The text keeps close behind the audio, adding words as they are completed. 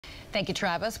Thank you,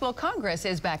 Travis. Well, Congress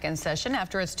is back in session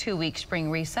after its 2-week spring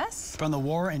recess. From the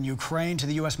war in Ukraine to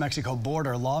the U.S.-Mexico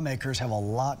border, lawmakers have a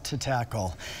lot to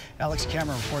tackle. Alex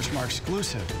Cameron reports from our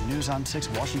exclusive News on 6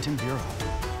 Washington Bureau.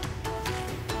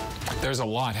 There's a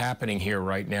lot happening here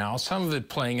right now, some of it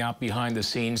playing out behind the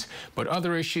scenes, but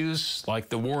other issues like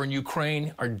the war in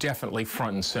Ukraine are definitely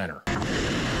front and center.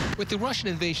 With the Russian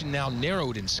invasion now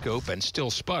narrowed in scope and still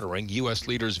sputtering, U.S.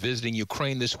 leaders visiting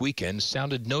Ukraine this weekend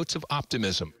sounded notes of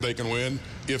optimism. They can win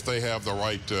if they have the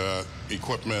right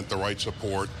equipment, the right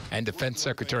support. And Defense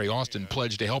Secretary Austin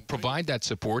pledged to help provide that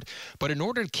support. But in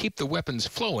order to keep the weapons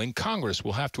flowing, Congress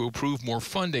will have to approve more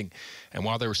funding. And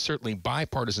while there is certainly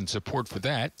bipartisan support for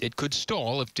that, it could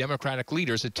stall if Democratic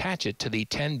leaders attach it to the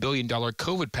 $10 billion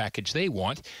COVID package they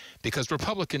want, because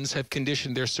Republicans have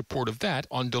conditioned their support of that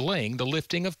on delaying the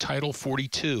lifting of Title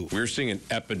 42. We're seeing an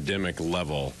epidemic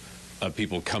level of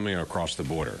people coming across the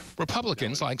border.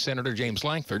 Republicans like Senator James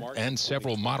Lankford and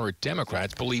several moderate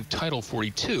Democrats believe Title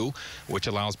 42, which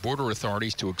allows border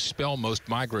authorities to expel most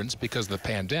migrants because of the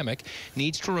pandemic,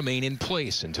 needs to remain in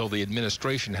place until the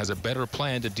administration has a better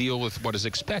plan to deal with what is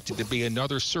expected to be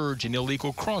another surge in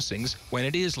illegal crossings when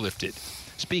it is lifted.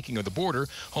 Speaking of the border,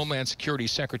 Homeland Security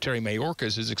Secretary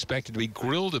Mayorkas is expected to be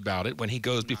grilled about it when he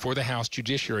goes before the House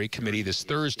Judiciary Committee this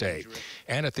Thursday.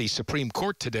 And at the Supreme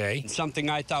Court today,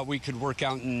 something I thought we could work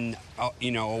out in,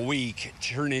 a week,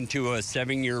 turn into a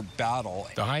 7-year battle.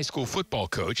 The high school football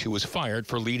coach who was fired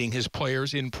for leading his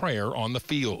players in prayer on the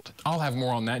field. I'll have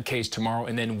more on that case tomorrow,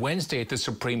 and then Wednesday at the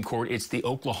Supreme Court, it's the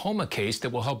Oklahoma case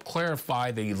that will help clarify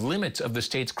the limits of the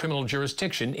state's criminal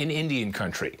jurisdiction in Indian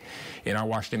country. In our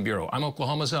Washington Bureau, I'm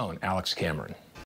Oklahoma's own Alex Cameron.